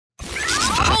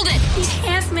He's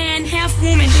half man, half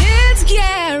woman. It's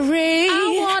Gary.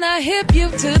 I wanna hip you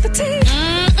to the T.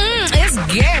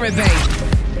 It's Gary, baby.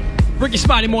 Ricky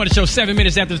Spotty Morning Show, 7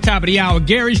 minutes after the top of the hour.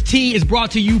 Gary's Tea is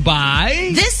brought to you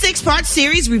by... This 6-part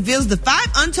series reveals the 5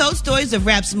 untold stories of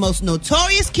rap's most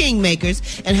notorious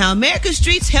kingmakers and how America's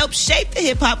streets helped shape the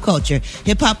hip-hop culture.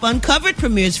 Hip Hop Uncovered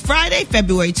premieres Friday,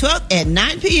 February 12th at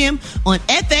 9 p.m. on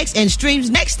FX and streams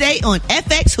next day on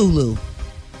FX Hulu.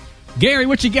 Gary,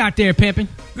 what you got there, pimpin'?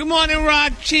 Good morning,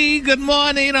 Rocky. Good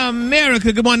morning,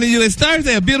 America. Good morning to you. It's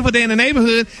Thursday, a beautiful day in the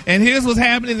neighborhood, and here's what's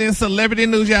happening in celebrity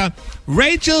news, y'all.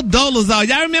 Rachel Dolezal.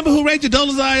 Y'all remember who Rachel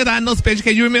Dolezal is? I know, Special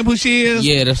K. You remember who she is?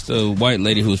 Yeah, that's the white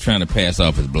lady who was trying to pass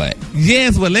off as black.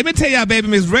 Yes, well, let me tell y'all, baby,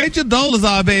 Miss Rachel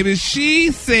Dolezal, baby,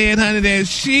 she said, honey, that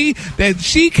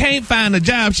she can't find a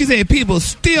job. She said people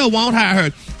still won't hire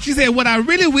her. She said, what I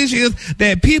really wish is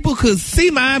that people could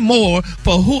see my more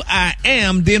for who I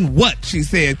am than what, she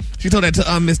said. She told that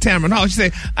to Miss Tamron Hall. She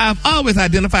said, I've always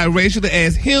identified racially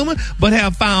as human, but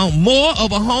have found more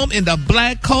of a home in the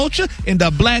black culture, in the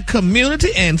black community,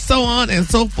 and so on and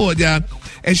so forth, y'all.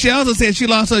 And she also said she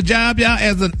lost her job, y'all,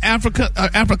 as an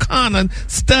Africana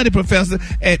study professor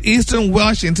at Eastern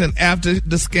Washington after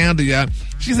the scandal, y'all.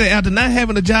 She said after not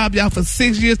having a job, y'all, for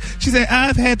 6 years, she said,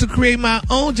 I've had to create my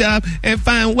own job and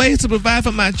find ways to provide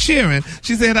for my children.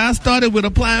 She said, I started with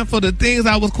applying for the things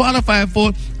I was qualified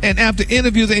for, and after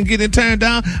interviews and getting turned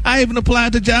down, I even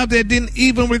applied to jobs that didn't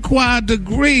even require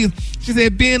degrees. She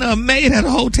said, being a maid at a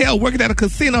hotel, working at a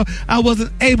casino, I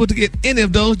wasn't able to get any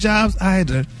of those jobs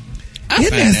either. I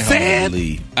find that hard to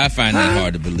believe. I find that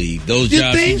hard to believe. Those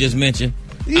jobs you just mentioned,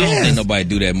 I don't think nobody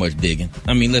do that much digging.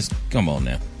 I mean, come on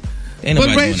now. Ain't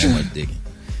nobody doing that much digging.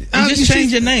 And just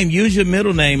change your name. Use your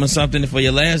middle name or something for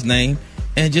your last name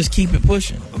and just keep it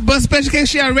pushing. But Special Case,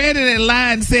 she already and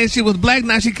lied and said she was black.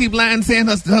 Now she keep lying and saying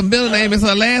her middle name is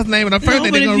her last name and her first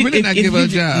name. They're going to really not give her a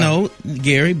job. No,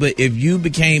 Gary, but if you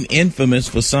became infamous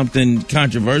for something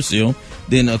controversial,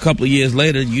 then a couple of years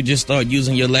later, you just start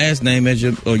using your last name as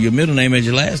your middle name as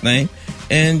your last name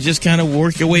and just kind of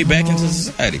work your way back into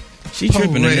society. She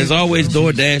tripping. And there's always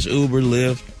DoorDash, Uber,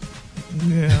 Lyft.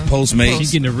 Yeah. Postmates.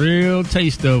 She's getting a real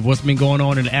taste of what's been going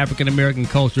on in the African American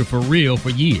culture for real for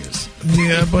years.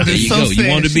 Yeah, but there it's you so go. sad.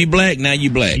 You want to be black, now you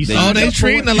black. They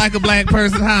treating her like a black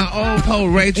person, huh? Oh,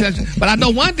 poor Rachel. But I know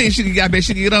one thing she can get. I bet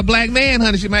she can get a black man,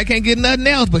 honey. She might can't get nothing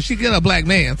else, but she get a black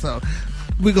man. So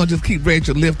we're going to just keep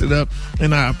Rachel lifted up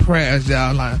in our prayers,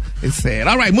 y'all. It's sad.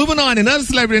 All right, moving on. In other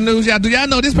celebrity news, y'all. Do y'all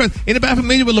know this person? Anybody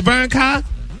familiar with Laverne Cox?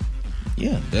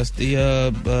 Yeah, that's the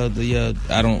Orange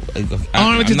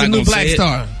is the New Black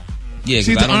Star. Yeah,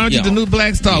 she's the Orange is the New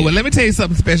Black Star. Yeah. Well, let me tell you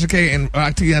something, Special K and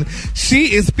Tiana.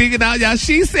 She is speaking out, y'all.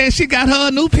 She said she got her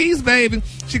a new piece, baby.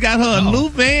 She got her a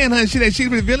new man. Huh? She's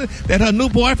revealing that her new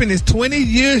boyfriend is 20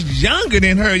 years younger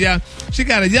than her, y'all. She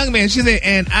got a young man. She said,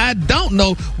 and I don't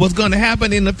know what's going to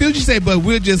happen in the future. She said, but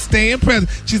we're just staying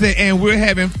present. She said, and we're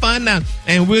having fun now,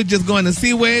 and we're just going to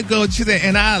see where it goes. She said,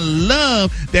 and I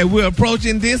love that we're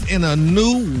approaching this in a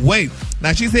new way.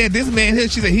 Now, she said this man here,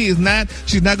 she said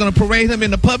she's not going to parade him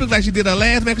in the public like she did her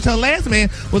last man, because her last man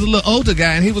was a little older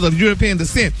guy, and he was of European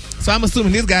descent. So I'm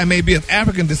assuming this guy may be of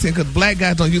African descent, because black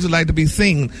guys don't usually like to be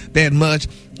seen that much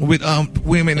with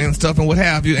women and stuff and what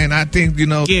have you. And I think,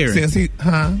 Gary, since he,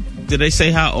 did they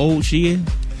say how old she is?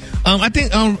 I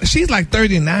think she's like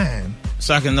 39.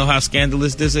 So I can know how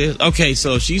scandalous this is? Okay,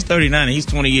 so she's 39 and he's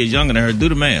 20 years younger than her. Do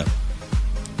the math.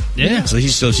 Yeah. So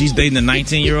she's dating a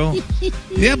 19-year-old?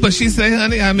 Yeah, but she say,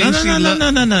 honey, I mean,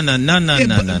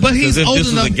 no. But he's if old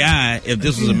this enough. Was a guy, if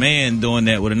this was a man doing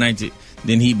that with a 19,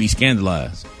 then he'd be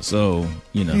scandalized. So,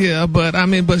 Yeah, but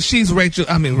but she's Rachel,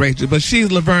 but she's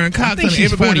Laverne Cox. I think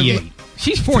she's 48.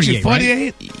 She's 48, She's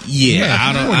 48?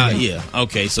 Right? Yeah,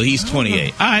 Okay, so he's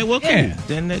 28. All right, well, cool. Yeah.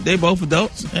 Then they both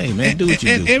adults. Hey, man, do what you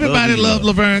do. And everybody love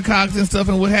Laverne Cox and stuff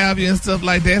and what have you and stuff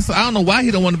like that. So I don't know why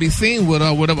he don't want to be seen with her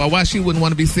or whatever, or why she wouldn't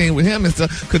want to be seen with him and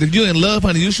stuff. Because if you're in love,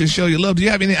 honey, you should show your love. Do you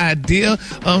have any idea,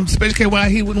 especially why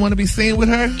he wouldn't want to be seen with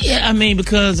her? Yeah,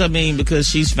 because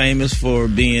she's famous for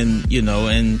being,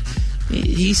 and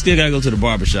he still got to go to the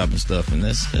barbershop and stuff, and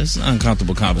that's an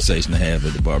uncomfortable conversation to have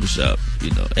at the barbershop.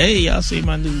 Hey, y'all see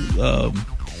my new,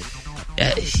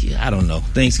 I don't know.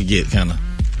 Things could get kind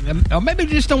of... Or maybe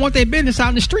they just don't want their business out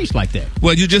in the streets like that.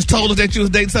 Well, you just told us that you was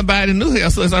dating somebody new here,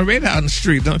 so it's already out in the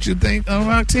street, don't you think,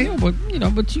 Roxy? Yeah,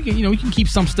 but you can, you can keep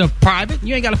some stuff private.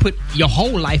 You ain't got to put your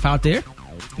whole life out there.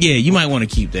 Yeah, you might want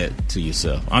to keep that to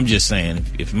yourself. I'm just saying,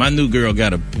 if my new girl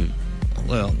got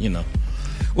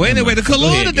Well, anyway, the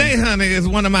color today, honey, is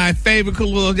one of my favorite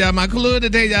colors, y'all. My color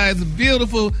today, y'all, is a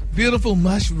beautiful, beautiful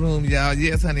mushroom, y'all.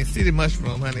 Yes, honey, city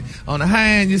mushroom, honey. On the high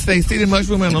end, you say city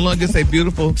mushroom, and on the low, just say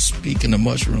beautiful. Speaking of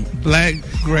mushroom. Black,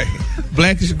 gray.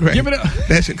 Blackish gray. Give it up.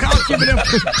 That's your color. Give it up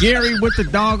for Gary with the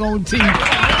doggone teeth.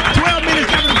 12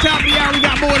 minutes after the top of the hour, we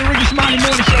got more of the Ricky Smiley